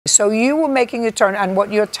So you were making a turn, and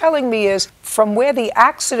what you're telling me is from where the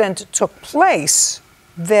accident took place,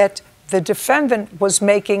 that the defendant was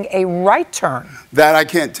making a right turn. That I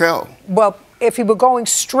can't tell. Well, if he were going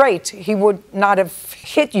straight, he would not have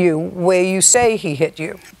hit you where you say he hit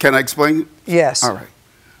you. Can I explain? Yes. All right.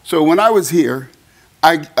 So when I was here,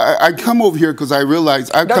 I come over here because I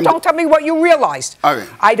realized... Don't tell me what you realized. All right.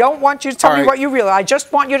 I don't want you to tell me what you realized. I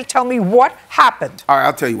just want you to tell me what happened. All right,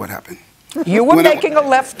 I'll tell you what happened. You were making a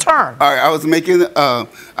left turn. All right, I was making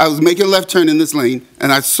a left turn in this lane, and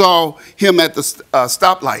I saw him at the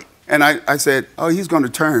stoplight. And I said, oh, he's going to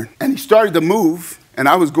turn. And he started to move, and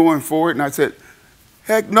I was going forward, and I said,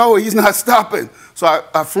 heck no, he's not stopping. So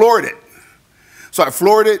I floored it. So I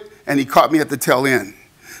floored it, and he caught me at the tail end.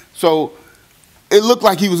 So it looked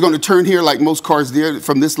like he was going to turn here like most cars did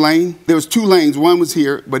from this lane. There was two lanes. One was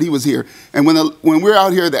here, but he was here. And when we're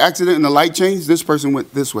out here, the accident and the light changed, this person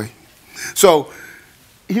went this way. So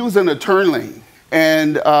he was in a turn lane,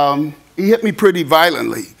 and he hit me pretty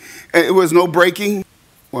violently. And it was no braking.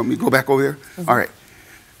 Want me to go back over there? Mm-hmm. All right.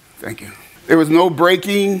 Thank you. There was no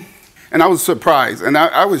braking, and I was surprised. And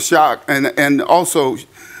I was shocked, and also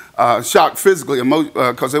shocked physically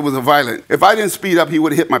because it was a violent. If I didn't speed up, he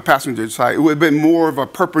would have hit my passenger side. It would have been more of a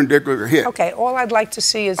perpendicular hit. Okay, all I'd like to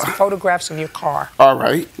see is photographs of your car. All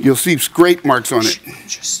right. You'll see scrape marks on it.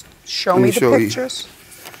 Just show me the pictures.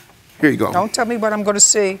 Here you go. Don't tell me what I'm going to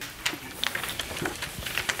see.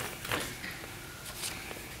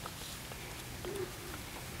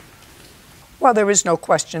 Well, there is no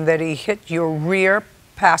question that he hit your rear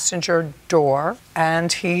passenger door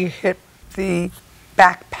and he hit the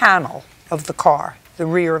back panel of the car, the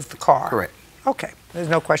rear of the car. Correct. Okay. There's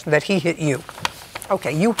no question that he hit you.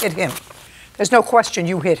 Okay, you hit him. There's no question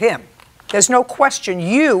you hit him. There's no question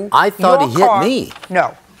you... I thought he hit me.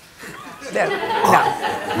 No. No.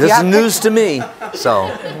 This is news to me, so...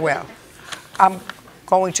 Well, I'm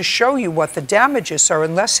going to show you what the damage is, sir.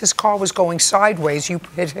 Unless his car was going sideways, you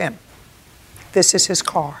hit him. This is his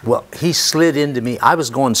car. Well, he slid into me. I was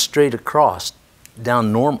going straight across,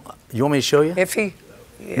 down normal. You want me to show you? If he...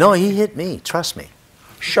 No, he hit me. Trust me.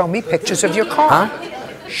 Show me pictures of your car.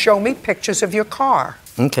 Huh? Show me pictures of your car.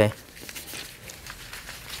 Okay.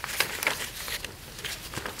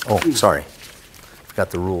 Oh, sorry.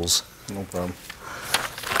 Forgot the rules. No problem.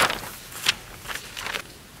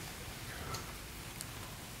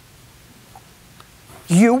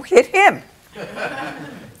 You hit him.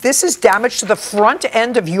 This is damage to the front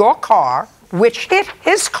end of your car, which hit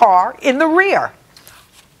his car in the rear.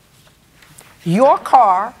 Your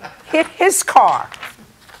car hit his car.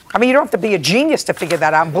 I mean, you don't have to be a genius to figure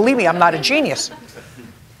that out. Believe me, I'm not a genius.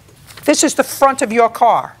 This is the front of your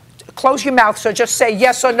car. Close your mouth, so just say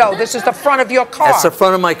yes or no. This is the front of your car. That's the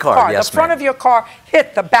front of my car, yes, the front of your car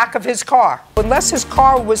hit the back of his car. Unless his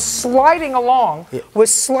car was sliding along,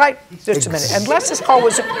 just a minute. Unless his car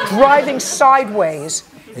was driving sideways,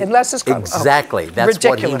 unless his car... Exactly. That's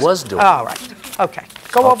ridiculous. what he was doing. All right. Okay.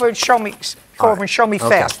 Go over and show me. Go over and show me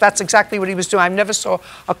fast. That's exactly what he was doing. I never saw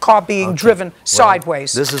a car being driven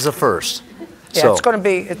sideways. This is a first. Yeah, so, it's going to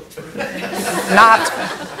be not...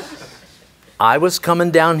 I was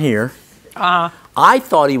coming down here. I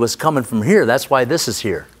thought he was coming from here. That's why this is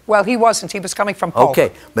here. Well, he wasn't. He was coming from Polk.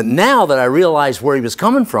 Okay, but now that I realized where he was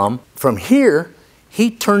coming from here,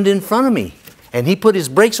 he turned in front of me. And he put his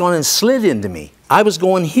brakes on and slid into me. I was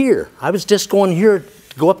going here. I was just going here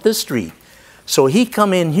to go up this street. So he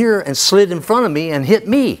come in here and slid in front of me and hit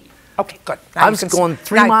me. Okay, good. Now I was going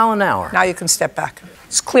 3 miles an hour. Now you can step back.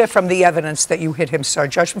 It's clear from the evidence that you hit him, sir.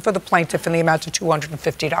 Judgment for the plaintiff in the amount of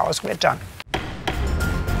 $250. We're done.